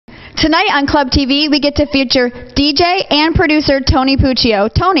Tonight on Club TV, we get to feature DJ and producer Tony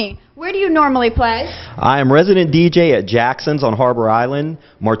Puccio. Tony, where do you normally play? I am resident DJ at Jackson's on Harbor Island,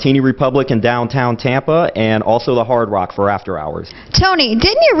 Martini Republic in downtown Tampa, and also the Hard Rock for after hours. Tony,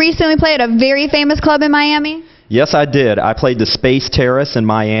 didn't you recently play at a very famous club in Miami? Yes, I did. I played the Space Terrace in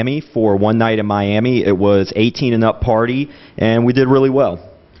Miami for one night in Miami. It was 18 and up party, and we did really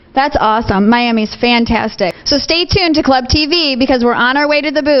well. That's awesome. Miami's fantastic. So stay tuned to Club TV because we're on our way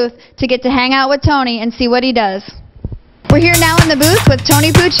to the booth to get to hang out with Tony and see what he does. We're here now in the booth with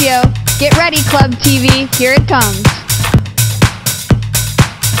Tony Puccio. Get ready, Club TV. Here it comes.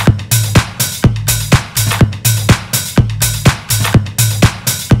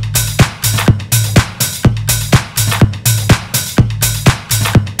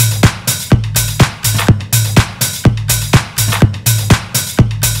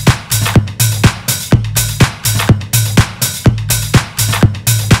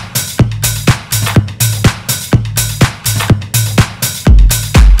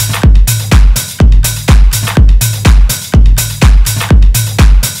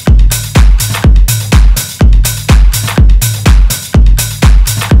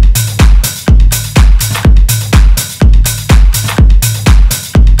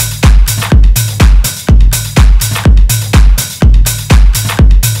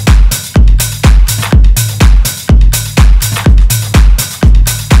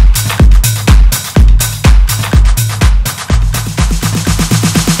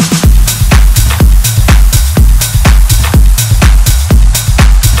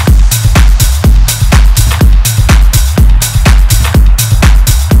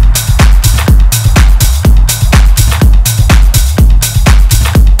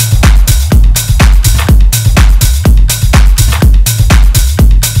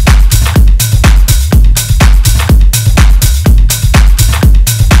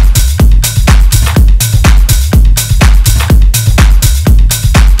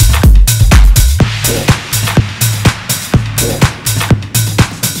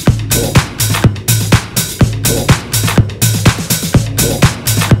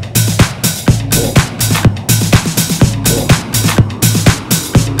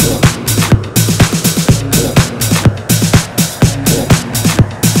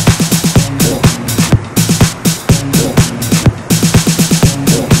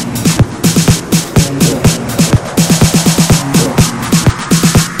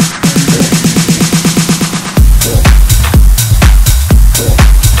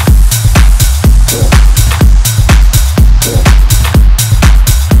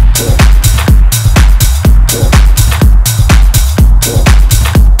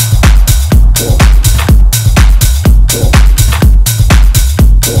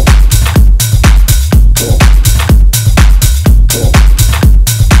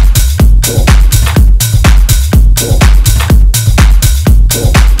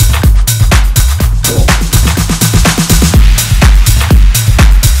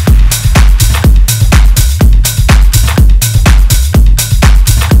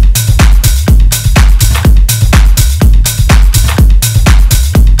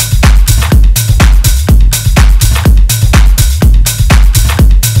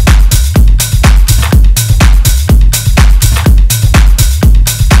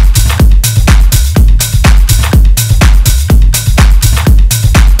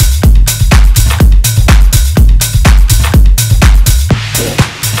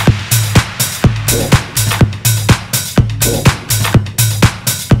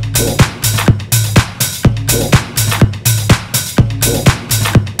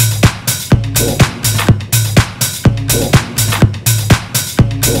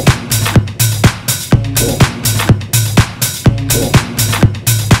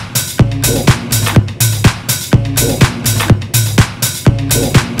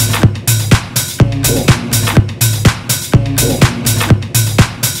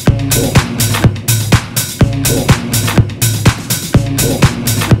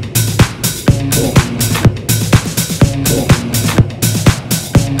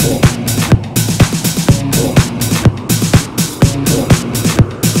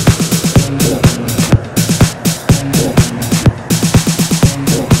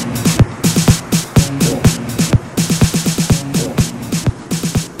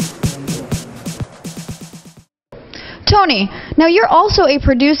 Tony, now you're also a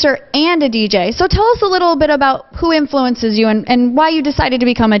producer and a DJ, so tell us a little bit about who influences you and why you decided to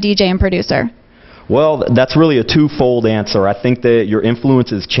become a DJ and producer. Well, that's really a twofold answer. I think that your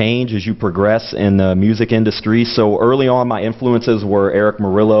influences change as you progress in the music industry. So early on, my influences were Eric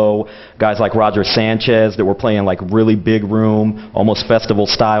Murillo, guys like Roger Sanchez that were playing like really big room, almost festival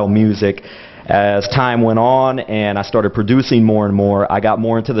style music. As time went on and I started producing more and more, I got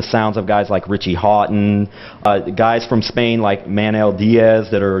more into the sounds of guys like Richie Houghton, guys from Spain like Manel Diaz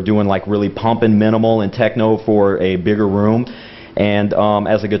that are doing like really pumping minimal and techno for a bigger room. And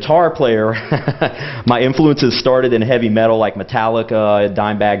as a guitar player, my influences started in heavy metal like Metallica,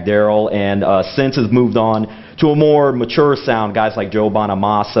 Dimebag Darrell, and since has moved on to a more mature sound, guys like Joe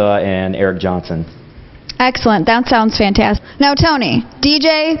Bonamassa and Eric Johnson. Excellent. That sounds fantastic. Now, Tony,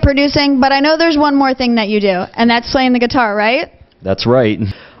 DJ, producing, but I know there's one more thing that you do, and that's playing the guitar, right? That's right.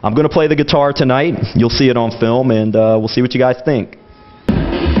 I'm going to play the guitar tonight. You'll see it on film, and we'll see what you guys think.